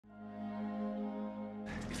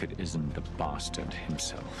If it isn't the bastard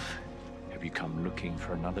himself, have you come looking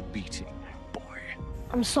for another beating, boy?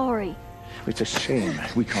 I'm sorry. It's a shame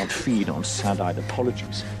we can't feed on sad-eyed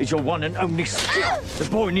apologies. It's your one and only skill. The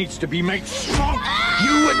boy needs to be made strong.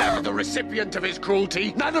 You were never the recipient of his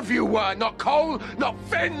cruelty. None of you were. Not Cole, not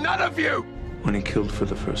Finn, none of you. When he killed for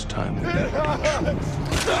the first time, we knew the truth.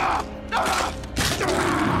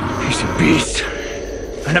 He's a beast.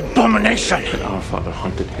 An abomination. But our father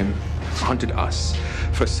hunted him, hunted us.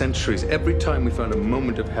 For centuries, every time we found a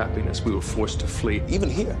moment of happiness, we were forced to flee. Even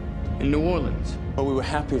here, in New Orleans, where we were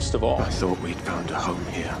happiest of all. I thought we'd found a home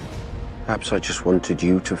here. Perhaps I just wanted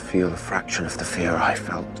you to feel a fraction of the fear I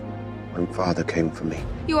felt when Father came for me.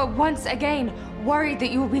 You are once again worried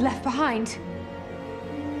that you will be left behind.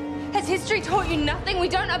 Has history taught you nothing? We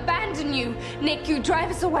don't abandon you. Nick, you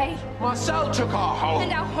drive us away. Marcel took our home.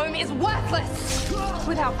 And our home is worthless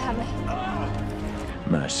without family.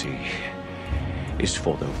 Mercy is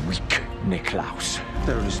for the weak, Niklaus.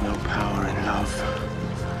 There is no power in love.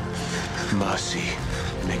 Mercy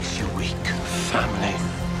makes you weak. Family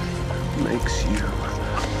makes you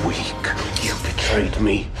weak. You betrayed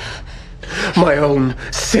me. My own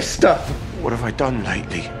sister. What have I done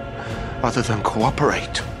lately, other than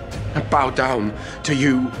cooperate and bow down to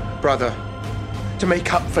you, brother? To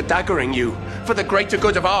make up for daggering you, for the greater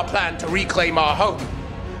good of our plan to reclaim our home.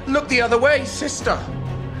 Look the other way, sister.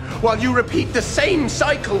 While you repeat the same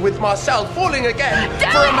cycle with Marcel falling again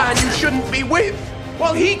for a man you shouldn't be with.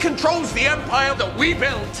 While he controls the empire that we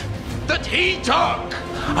built, that he took.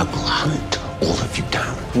 I will hunt all of you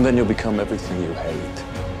down. And then you'll become everything you hate.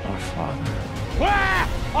 Our father. Where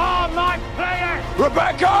are my players?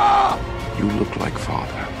 Rebekah! You look like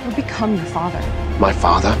Father. You'll become your father. My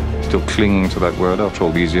father? Still clinging to that word after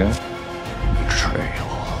all these years?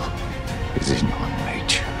 Betrayal is in your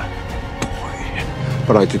nature, boy.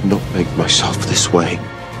 But I did not make myself this way.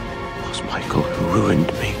 It was Michael who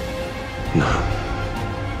ruined me. No,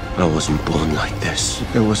 I wasn't born like this.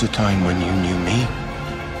 There was a time when you knew me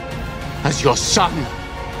as your son.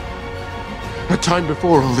 A time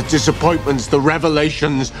before all the disappointments, the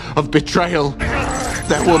revelations of betrayal.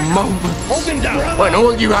 There were moments when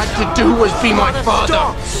all you had to do was be my father.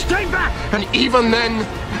 Stop! Stay back! And even then,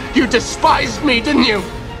 you despised me, didn't you?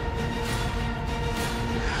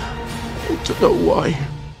 I don't know why.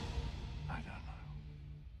 I don't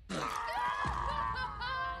know.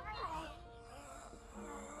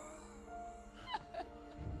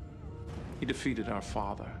 He defeated our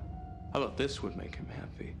father. I thought this would make him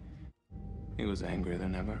happy. He was angrier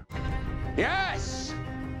than ever. Yes!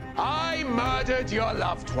 I murdered your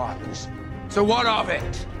loved ones. So what of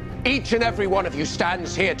it? Each and every one of you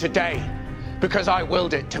stands here today because I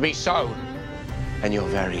willed it to be so. And your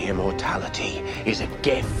very immortality is a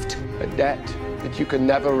gift, a debt that you can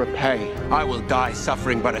never repay. I will die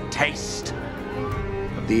suffering but a taste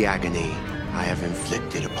of the agony I have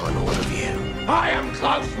inflicted upon all of you. I am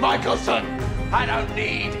Klaus Mikaelson. I don't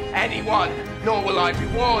need anyone, nor will I be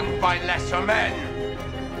warned by lesser men.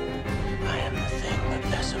 I am the thing that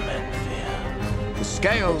lesser men fear. The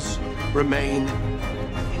scales remain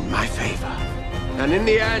in my favor. And in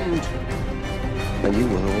the end, and you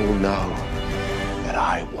will all know that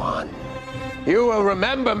I won. You will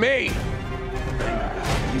remember me.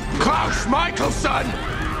 Klaus Mikaelson!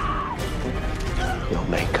 Your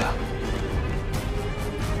maker.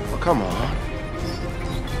 Well, come on.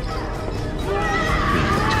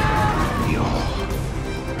 Meet your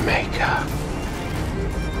maker.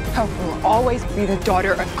 Hope will always be the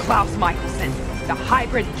daughter of Klaus Mikaelson, the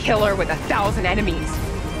hybrid killer with 1,000 enemies.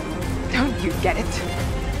 Don't you get it?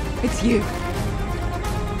 It's you.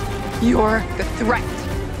 You're the threat.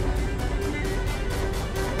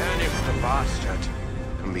 And if the bastard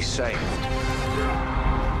can be saved,